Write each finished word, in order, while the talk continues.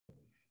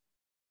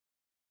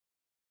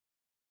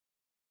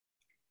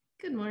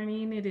Good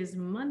morning. It is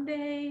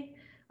Monday,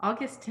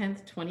 August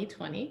 10th,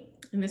 2020,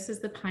 and this is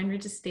the Pine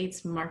Ridge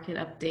Estates market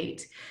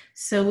update.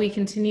 So we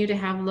continue to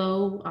have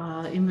low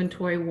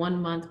inventory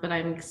 1 month, but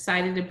I'm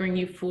excited to bring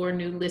you 4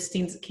 new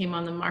listings that came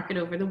on the market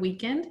over the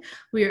weekend.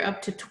 We are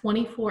up to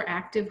 24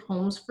 active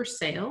homes for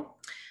sale,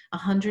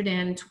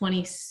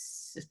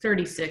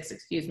 36,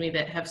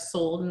 that have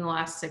sold in the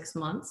last 6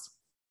 months.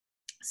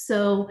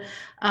 So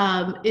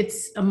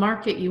it's a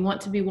market you want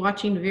to be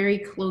watching very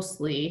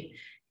closely,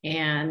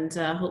 and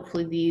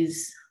hopefully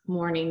these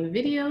morning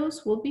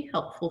videos will be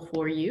helpful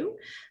for you.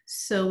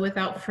 So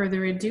without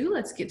further ado,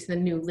 let's get to the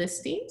new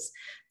listings.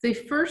 The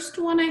first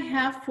one I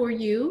have for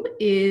you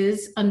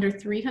is under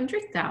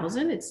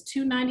 300,000. It's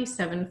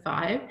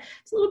 297.5.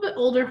 It's a little bit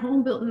older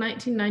home, built in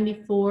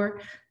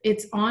 1994.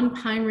 It's on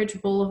Pine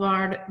Ridge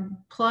Boulevard.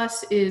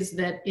 Plus is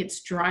that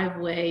its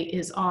driveway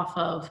is off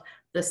of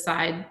the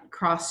side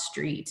cross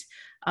street.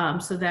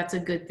 So that's a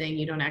good thing.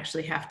 You don't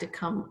actually have to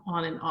come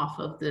on and off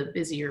of the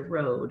busier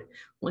road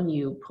when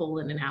you pull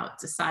in and out.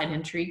 It's a side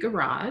entry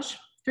garage,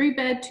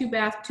 3-bed,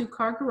 2-bath,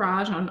 2-car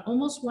garage on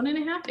almost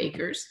 1.5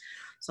 acres.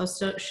 So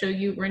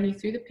I'll run you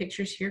through the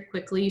pictures here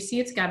quickly. You see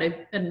it's got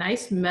a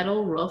nice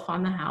metal roof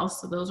on the house.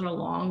 So those are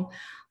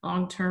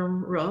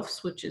long-term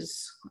roofs, which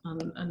is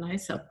a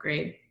nice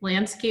upgrade.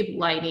 Landscape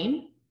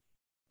lighting.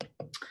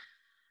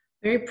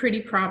 Very pretty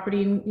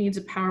property, needs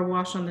a power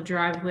wash on the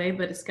driveway,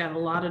 but it's got a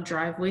lot of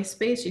driveway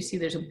space. You see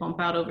there's a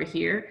bump out over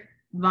here.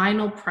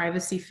 Vinyl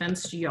privacy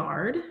fenced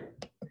yard.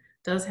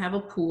 Does have a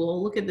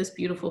pool. Look at this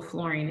beautiful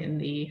flooring in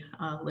the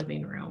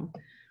living room.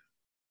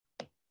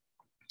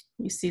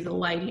 You see the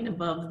lighting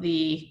above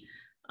the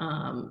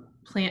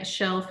plant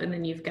shelf, and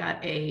then you've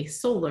got a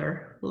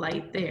solar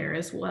light there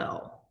as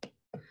well.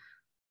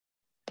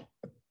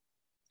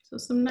 So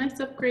some nice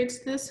upgrades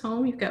to this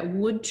home. You've got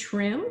wood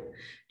trim,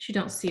 which you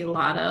don't see a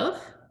lot of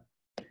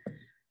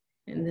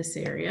in this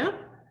area.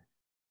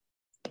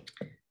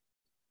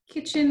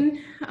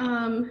 Kitchen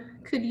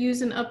could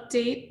use an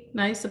update.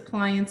 Nice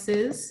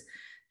appliances.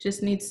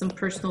 Just needs some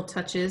personal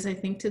touches, I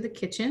think, to the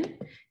kitchen.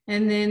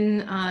 And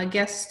then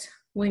guest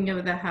wing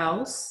of the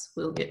house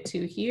we'll get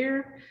to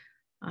here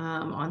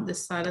on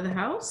this side of the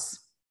house.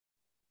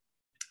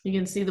 You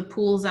can see the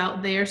pool's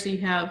out there, so you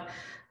have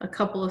a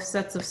couple of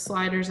sets of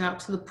sliders out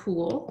to the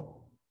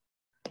pool.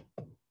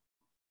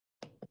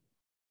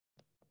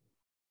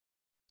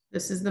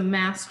 This is the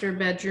master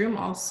bedroom,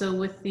 also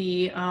with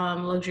the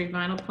luxury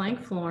vinyl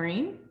plank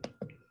flooring.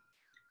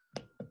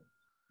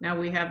 Now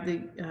we have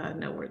the,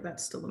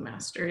 that's still the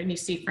master. And you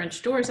see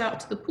French doors out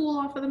to the pool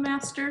off of the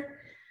master.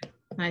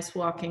 Nice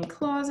walk-in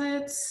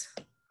closets.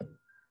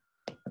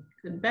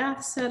 Good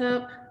bath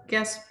setup.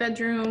 Guest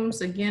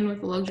bedrooms, again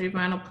with the luxury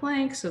vinyl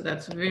plank, so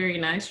that's very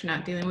nice. You're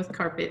not dealing with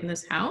carpet in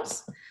this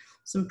house.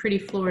 Some pretty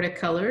Florida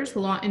colors,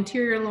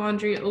 interior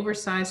laundry,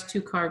 oversized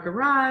 2-car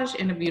garage,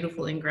 and a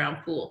beautiful in-ground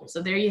pool.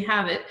 So there you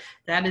have it.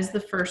 That is the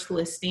first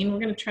listing. We're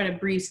going to try to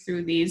breeze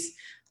through these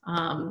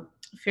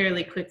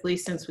fairly quickly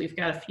since we've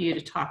got a few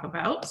to talk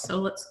about. So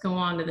let's go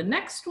on to the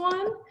next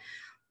one.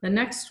 The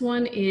next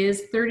one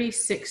is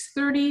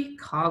 3630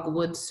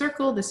 Cogwood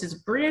Circle. This is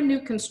brand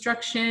new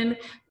construction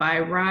by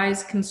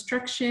Rise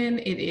Construction.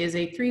 It is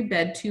a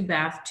 3-bed,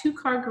 2-bath,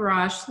 2-car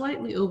garage,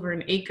 slightly over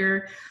an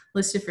acre,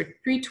 listed for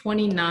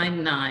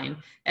 $329,900.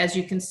 As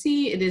you can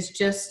see, it is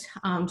just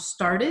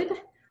started.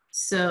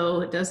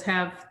 So it does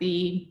have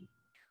the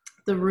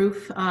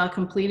roof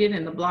completed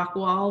and the block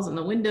walls and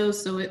the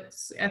windows. So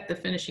it's at the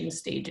finishing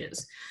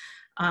stages.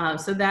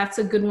 So that's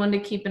a good one to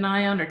keep an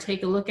eye on or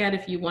take a look at.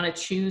 If you want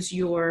to choose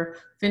your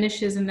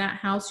finishes in that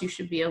house, you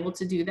should be able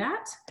to do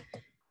that.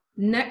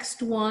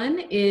 Next one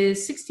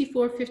is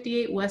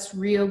 6458 West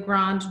Rio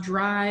Grande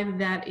Drive.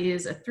 That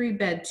is a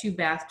 3-bed,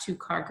 2-bath,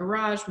 2-car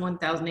garage,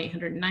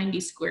 1,890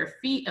 square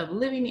feet of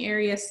living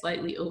area,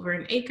 slightly over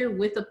an acre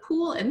with a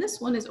pool. And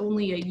this one is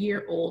only a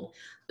year old,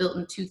 built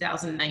in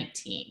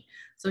 2019.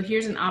 So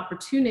here's an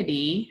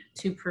opportunity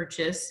to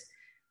purchase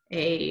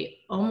a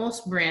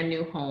almost brand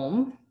new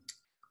home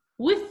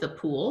with the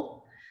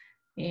pool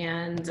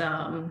and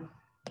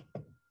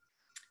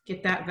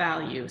get that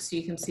value. So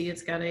you can see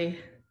it's got a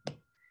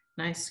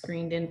nice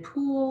screened in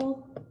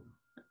pool,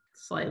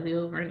 slightly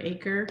over an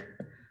acre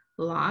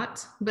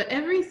lot, but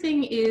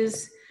everything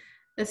is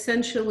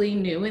essentially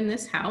new in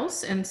this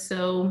house. And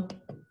so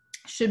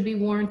should be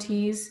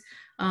warranties.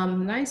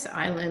 Nice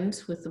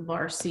island with the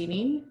bar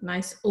seating,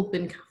 nice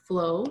open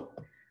flow,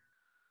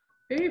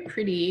 very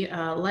pretty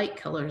light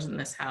colors in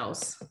this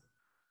house.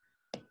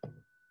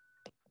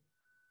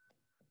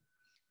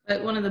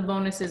 But one of the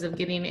bonuses of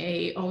getting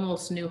a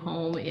almost new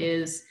home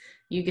is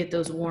you get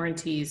those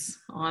warranties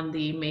on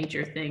the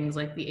major things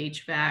like the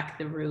HVAC,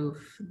 the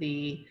roof,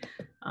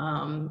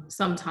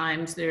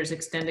 sometimes there's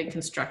extended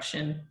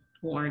construction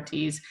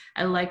warranties.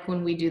 I like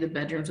when we do the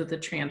bedrooms with the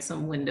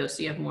transom window,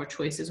 so you have more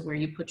choices where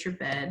you put your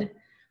bed.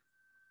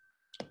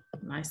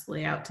 Nice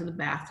layout to the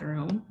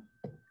bathroom.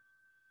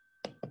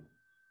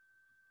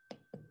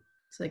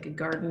 It's like a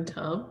garden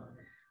tub.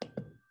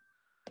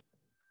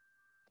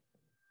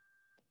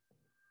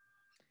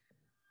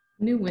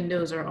 New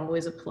windows are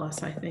always a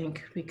plus, I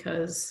think,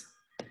 because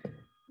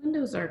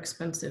windows are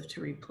expensive to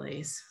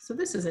replace. So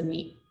this is a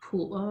neat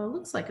pool,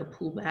 looks like a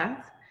pool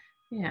bath.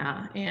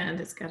 Yeah,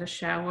 and it's got a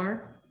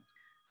shower,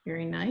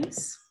 very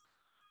nice.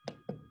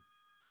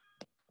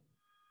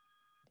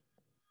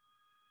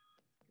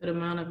 Good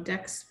amount of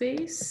deck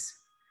space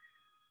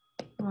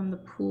on the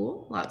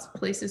pool. Lots of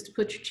places to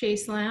put your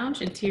chase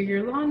lounge,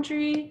 interior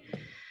laundry.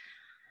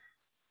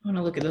 I want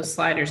to look at those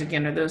sliders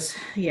again. Are those,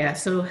 yeah,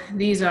 so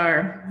these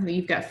are,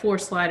 you've got 4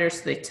 sliders,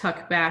 so they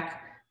tuck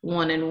back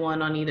 1 and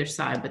 1 on either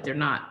side, but they're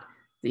not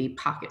the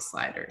pocket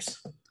sliders.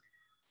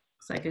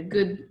 Looks like a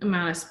good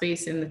amount of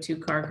space in the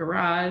 2-car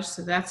garage,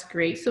 so that's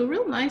great. So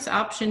real nice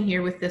option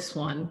here with this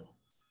one.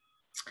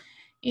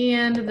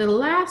 And the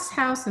last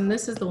house, and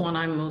this is the one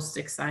I'm most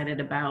excited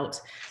about.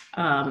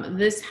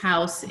 This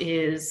house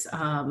is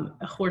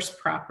a horse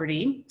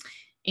property,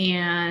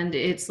 and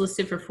it's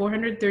listed for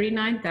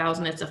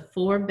 $439,000. It's a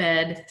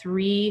 4-bed,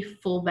 3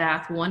 full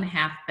bath, 1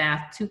 half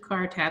bath,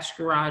 2-car attached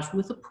garage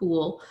with a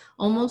pool,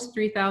 almost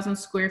 3,000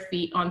 square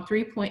feet on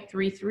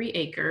 3.33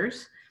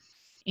 acres,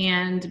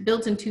 and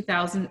built in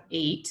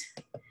 2008.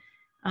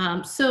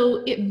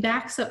 So it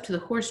backs up to the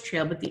horse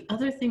trail, but the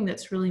other thing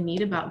that's really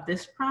neat about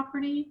this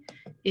property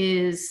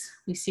is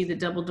we see the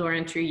double door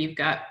entry. You've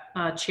got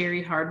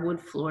cherry hardwood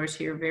floors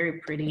here, very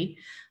pretty.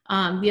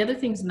 The other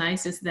thing's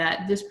nice is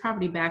that this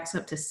property backs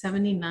up to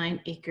 79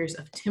 acres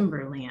of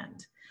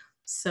timberland.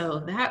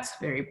 So that's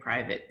very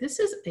private. This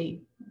is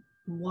a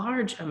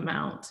large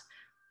amount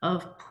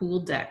of pool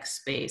deck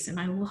space, and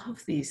I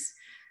love these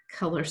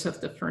colors of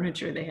the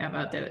furniture they have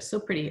out there. It's so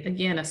pretty.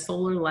 Again, a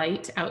solar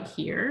light out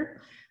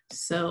here.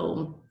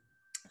 So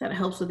that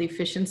helps with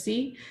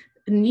efficiency.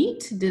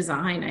 Neat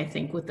design, I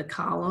think, with the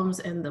columns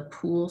and the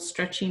pool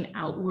stretching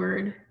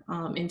outward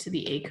into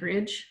the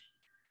acreage.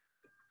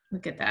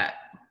 Look at that.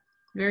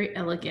 Very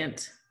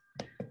elegant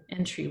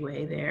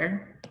entryway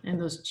there. And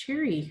those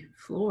cherry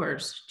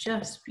floors,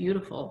 just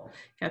beautiful.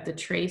 Got the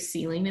tray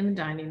ceiling in the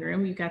dining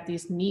room. You've got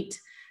these neat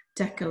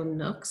deco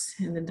nooks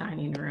in the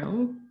dining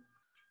room.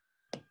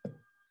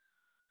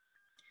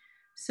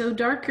 So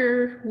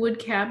darker wood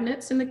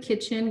cabinets in the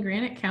kitchen,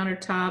 granite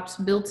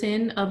countertops,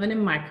 built-in oven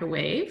and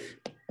microwave.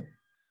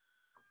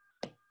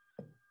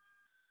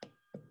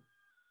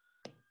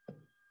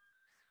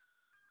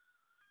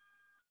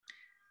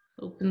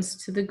 Opens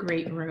to the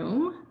great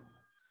room.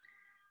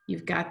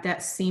 You've got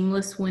that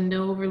seamless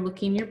window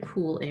overlooking your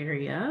pool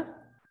area.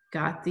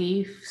 Got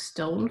the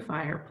stone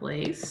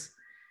fireplace.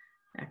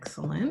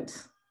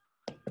 Excellent.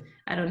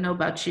 I don't know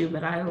about you,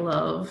 but I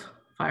love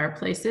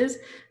fireplaces.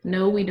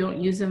 No, we don't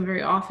use them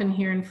very often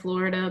here in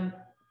Florida,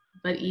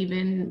 but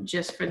even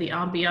just for the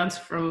ambiance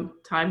from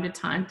time to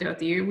time throughout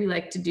the year, we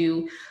like to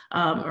do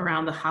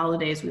around the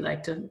holidays, we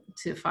like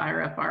to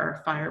fire up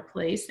our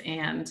fireplace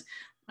and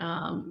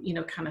you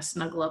know, kind of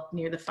snuggle up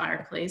near the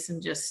fireplace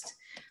and just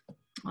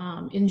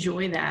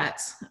enjoy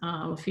that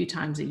a few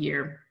times a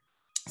year.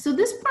 So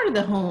this part of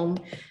the home,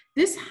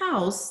 this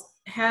house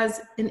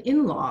has an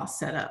in-law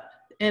setup,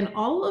 and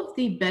all of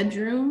the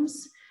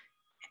bedrooms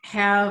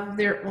have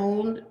their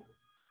own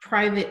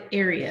private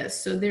areas.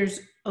 So there's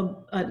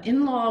an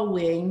in-law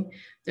wing,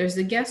 there's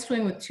the guest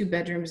wing with 2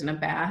 bedrooms and a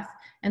bath,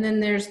 and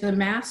then there's the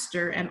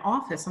master and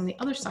office on the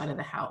other side of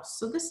the house.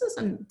 So this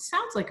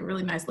sounds like a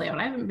really nice layout.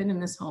 I haven't been in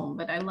this home,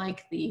 but I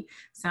like the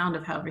sound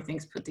of how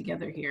everything's put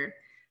together here.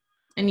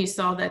 And you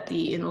saw that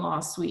the in-law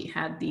suite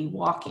had the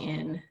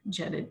walk-in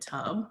jetted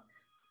tub.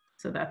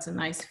 So that's a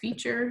nice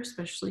feature,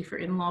 especially for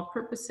in-law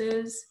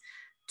purposes.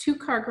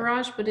 2-car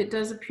garage, but it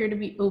does appear to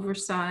be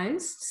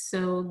oversized,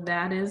 so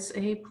that is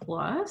a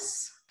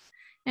plus.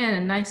 And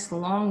a nice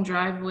long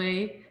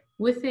driveway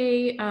with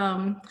a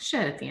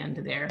shed at the end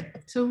of there.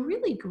 So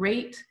really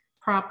great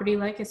property.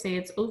 Like I say,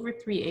 it's over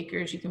 3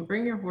 acres. You can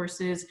bring your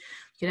horses.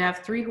 You could have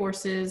 3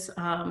 horses,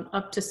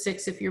 up to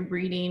 6 if you're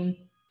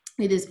breeding.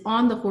 It is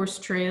on the horse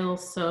trail,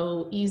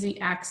 so easy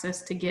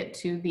access to get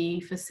to the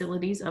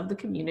facilities of the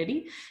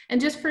community.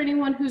 And just for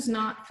anyone who's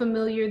not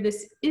familiar,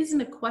 this is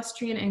an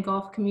equestrian and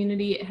golf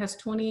community. It has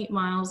 28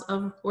 miles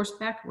of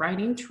horseback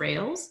riding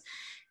trails.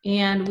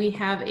 And we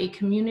have a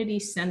community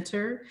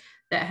center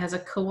that has a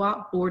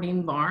co-op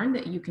boarding barn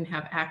that you can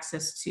have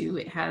access to.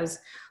 It has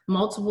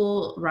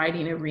multiple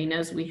riding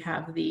arenas. We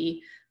have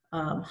the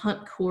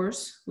hunt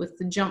course with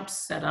the jumps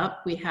set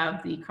up. We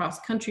have the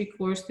cross-country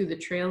course through the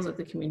trails at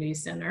the community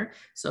center,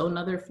 so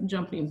another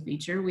jumping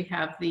feature. We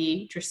have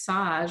the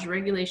dressage,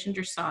 regulation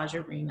dressage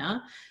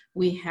arena.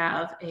 We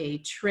have a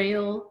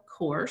trail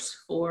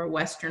course for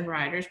Western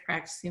riders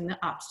practicing the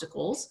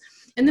obstacles.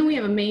 And then we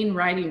have a main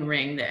riding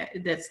ring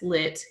that's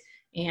lit,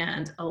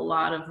 and a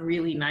lot of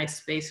really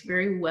nice space,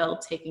 very well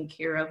taken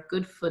care of,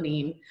 good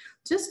footing,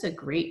 just a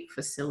great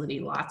facility,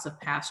 lots of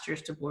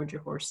pastures to board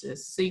your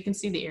horses. So you can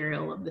see the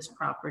aerial of this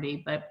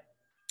property. But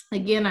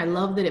again, I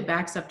love that it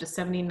backs up to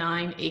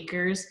 79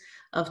 acres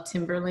of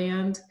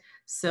timberland.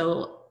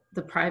 So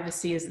the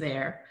privacy is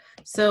there.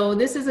 So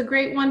this is a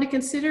great one to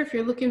consider if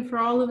you're looking for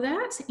all of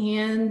that.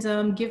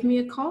 And give me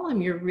a call. I'm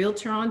your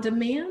realtor on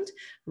demand,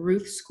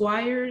 Ruth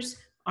Squires,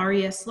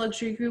 RES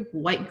Luxury Group,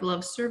 white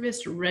glove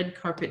service, red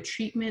carpet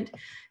treatment.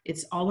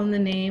 It's all in the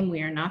name.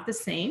 We are not the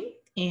same.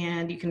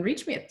 And you can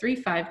reach me at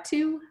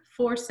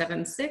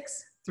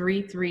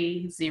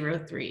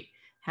 352-476-3303.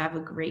 Have a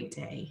great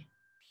day.